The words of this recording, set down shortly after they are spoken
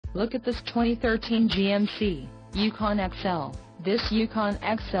Look at this 2013 GMC Yukon XL. This Yukon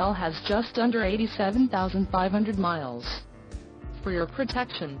XL has just under 87,500 miles. For your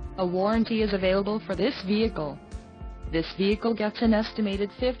protection, a warranty is available for this vehicle. This vehicle gets an estimated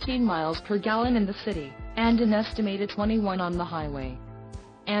 15 miles per gallon in the city, and an estimated 21 on the highway.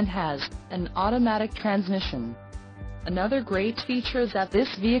 And has an automatic transmission. Another great feature is that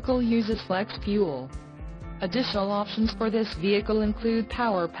this vehicle uses flex fuel. Additional options for this vehicle include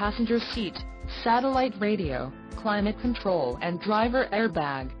power passenger seat, satellite radio, climate control and driver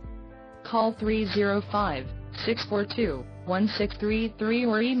airbag. Call 305-642-1633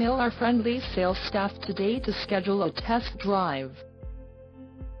 or email our friendly sales staff today to schedule a test drive.